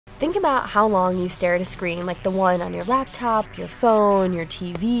Think about how long you stare at a screen like the one on your laptop, your phone, your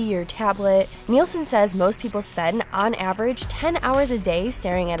TV, your tablet. Nielsen says most people spend, on average, 10 hours a day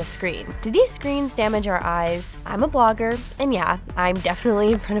staring at a screen. Do these screens damage our eyes? I'm a blogger, and yeah, I'm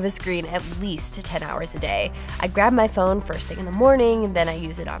definitely in front of a screen at least 10 hours a day. I grab my phone first thing in the morning, then I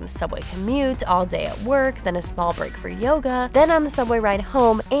use it on the subway commute, all day at work, then a small break for yoga, then on the subway ride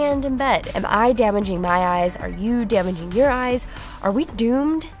home, and in bed. Am I damaging my eyes? Are you damaging your eyes? Are we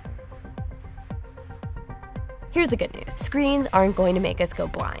doomed? Here's the good news. Screens aren't going to make us go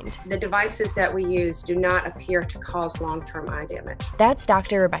blind. The devices that we use do not appear to cause long-term eye damage. That's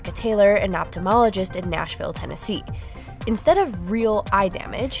Dr. Rebecca Taylor, an ophthalmologist in Nashville, Tennessee. Instead of real eye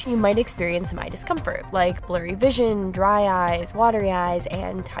damage, you might experience some eye discomfort, like blurry vision, dry eyes, watery eyes,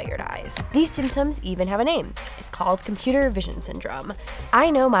 and tired eyes. These symptoms even have a name. It's called computer vision syndrome.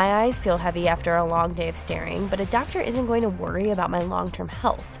 I know my eyes feel heavy after a long day of staring, but a doctor isn't going to worry about my long-term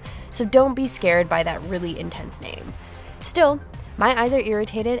health. So don't be scared by that really intense name. Still, my eyes are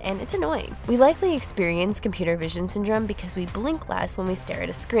irritated and it's annoying. We likely experience computer vision syndrome because we blink less when we stare at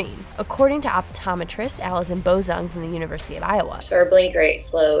a screen, according to optometrist Allison Bozung from the University of Iowa. So our blink rate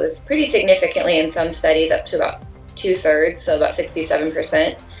slows pretty significantly in some studies, up to about 2/3, so about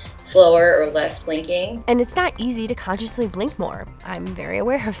 67%. Slower or less blinking. And it's not easy to consciously blink more. I'm very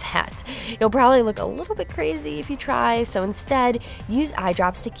aware of that. You'll probably look a little bit crazy if you try, so instead, use eye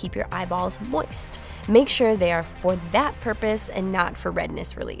drops to keep your eyeballs moist. Make sure they are for that purpose and not for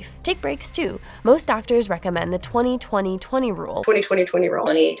redness relief. Take breaks too. Most doctors recommend the 20-20-20 rule. 20-20-20 rule.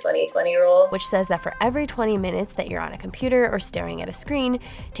 20-20-20 rule. Which says that for every 20 minutes that you're on a computer or staring at a screen,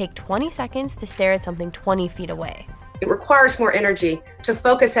 take 20 seconds to stare at something 20 feet away. It requires more energy to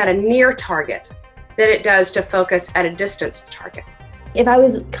focus at a near target than it does to focus at a distance target. If I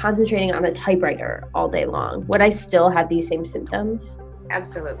was concentrating on a typewriter all day long, would I still have these same symptoms?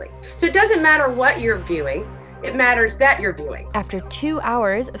 Absolutely. So it doesn't matter what you're viewing, it matters that you're viewing. After 2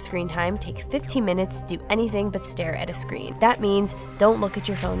 hours of screen time, take 15 minutes to do anything but stare at a screen. That means don't look at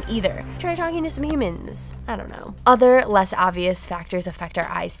your phone either. Try talking to some humans. I don't know. Other, less obvious factors affect our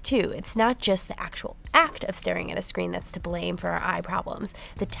eyes too. It's not just the actual act of staring at a screen that's to blame for our eye problems.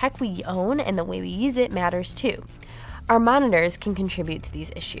 The tech we own and the way we use it matters too. Our monitors can contribute to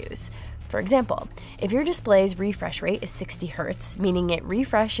these issues. For example, if your display's refresh rate is 60 Hz, meaning it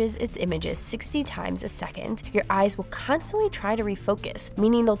refreshes its images 60 times a second, your eyes will constantly try to refocus,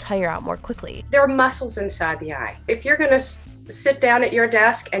 meaning they'll tire out more quickly. There are muscles inside the eye. If you're going to sit down at your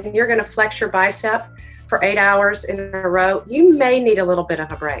desk and you're going to flex your bicep for 8 hours in a row, you may need a little bit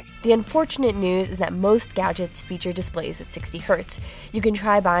of a break. The unfortunate news is that most gadgets feature displays at 60 Hz. You can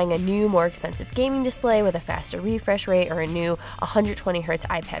try buying a new, more expensive gaming display with a faster refresh rate, or a new 120 Hz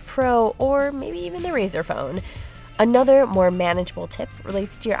iPad Pro, or maybe even the Razer phone. Another, more manageable tip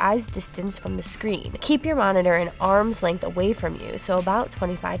relates to your eye's distance from the screen. Keep your monitor an arm's length away from you, so about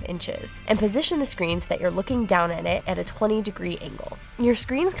 25 inches, and position the screen so that you're looking down at it at a 20-degree angle. Your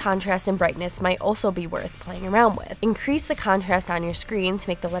screen's contrast and brightness might also be worth playing around with. Increase the contrast on your screen to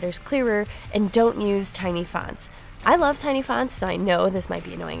make the letters clearer, and don't use tiny fonts. I love tiny fonts, so I know this might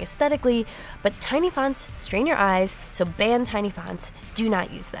be annoying aesthetically, but tiny fonts strain your eyes, so ban tiny fonts. Do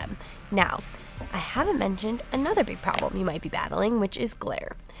not use them. Now, I haven't mentioned another big problem you might be battling, which is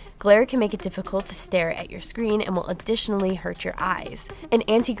glare. Glare can make it difficult to stare at your screen and will additionally hurt your eyes. An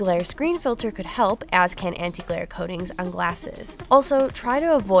anti-glare screen filter could help, as can anti-glare coatings on glasses. Also, try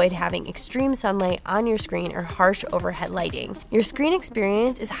to avoid having extreme sunlight on your screen or harsh overhead lighting. Your screen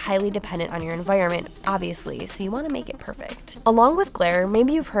experience is highly dependent on your environment, obviously, so you want to make it perfect. Along with glare,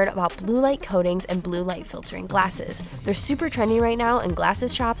 maybe you've heard about blue light coatings and blue light filtering glasses. They're super trendy right now, and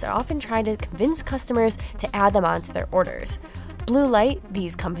glasses shops are often trying to convince customers to add them onto their orders. Blue light,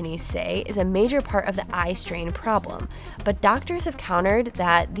 these companies say, is a major part of the eye strain problem, but doctors have countered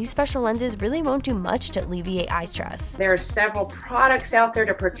that these special lenses really won't do much to alleviate eye stress. There are several products out there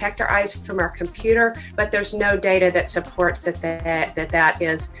to protect our eyes from our computer, but there's no data that supports that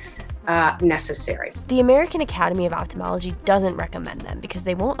is necessary. The American Academy of Ophthalmology doesn't recommend them because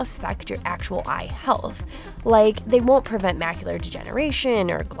they won't affect your actual eye health. Like, they won't prevent macular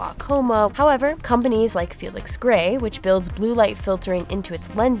degeneration or glaucoma. However, companies like Felix Gray, which builds blue light filtering into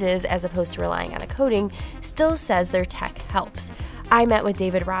its lenses as opposed to relying on a coating, still says their tech helps. I met with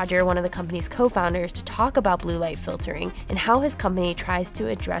David Roger, one of the company's co-founders, to talk about blue light filtering and how his company tries to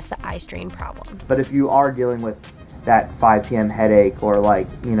address the eye strain problem. But if you are dealing with that 5 p.m. headache, or like,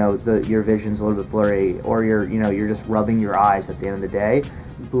 your vision's a little bit blurry, or you're just rubbing your eyes at the end of the day,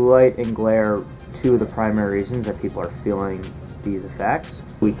 blue light and glare, two of the primary reasons that people are feeling these effects.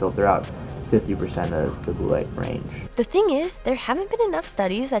 We filter out 50% of the blue light range. The thing is, there haven't been enough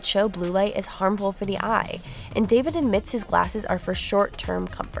studies that show blue light is harmful for the eye, and David admits his glasses are for short-term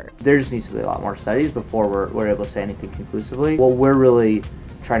comfort. There just needs to be a lot more studies before we're able to say anything conclusively. What we're really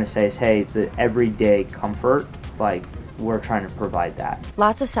trying to say is, hey, the everyday comfort, like, we're trying to provide that.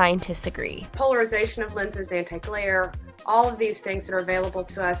 Lots of scientists agree. Polarization of lenses, anti-glare, all of these things that are available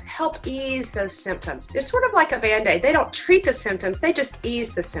to us help ease those symptoms. It's sort of like a Band-Aid. They don't treat the symptoms, they just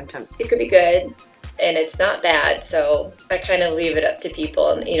ease the symptoms. It could be good, and it's not bad, so I kind of leave it up to people.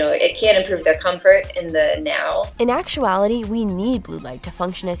 And, you know, it can improve their comfort in the now. In actuality, we need blue light to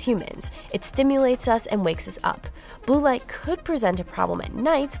function as humans. It stimulates us and wakes us up. Blue light could present a problem at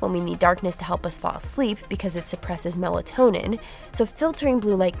night when we need darkness to help us fall asleep because it suppresses melatonin, so filtering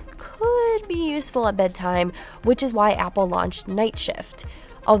blue light could be useful at bedtime, which is why Apple launched Night Shift.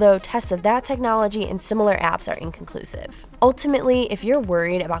 Although tests of that technology and similar apps are inconclusive. Ultimately, if you're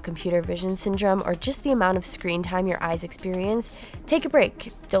worried about computer vision syndrome or just the amount of screen time your eyes experience, take a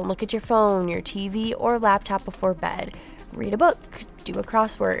break. Don't look at your phone, your TV, or laptop before bed. Read a book, do a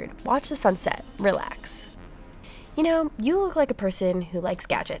crossword, watch the sunset, relax. You know, you look like a person who likes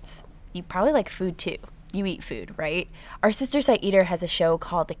gadgets. You probably like food too. You eat food, right? Our sister site Eater has a show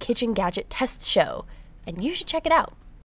called the Kitchen Gadget Test Show, and you should check it out.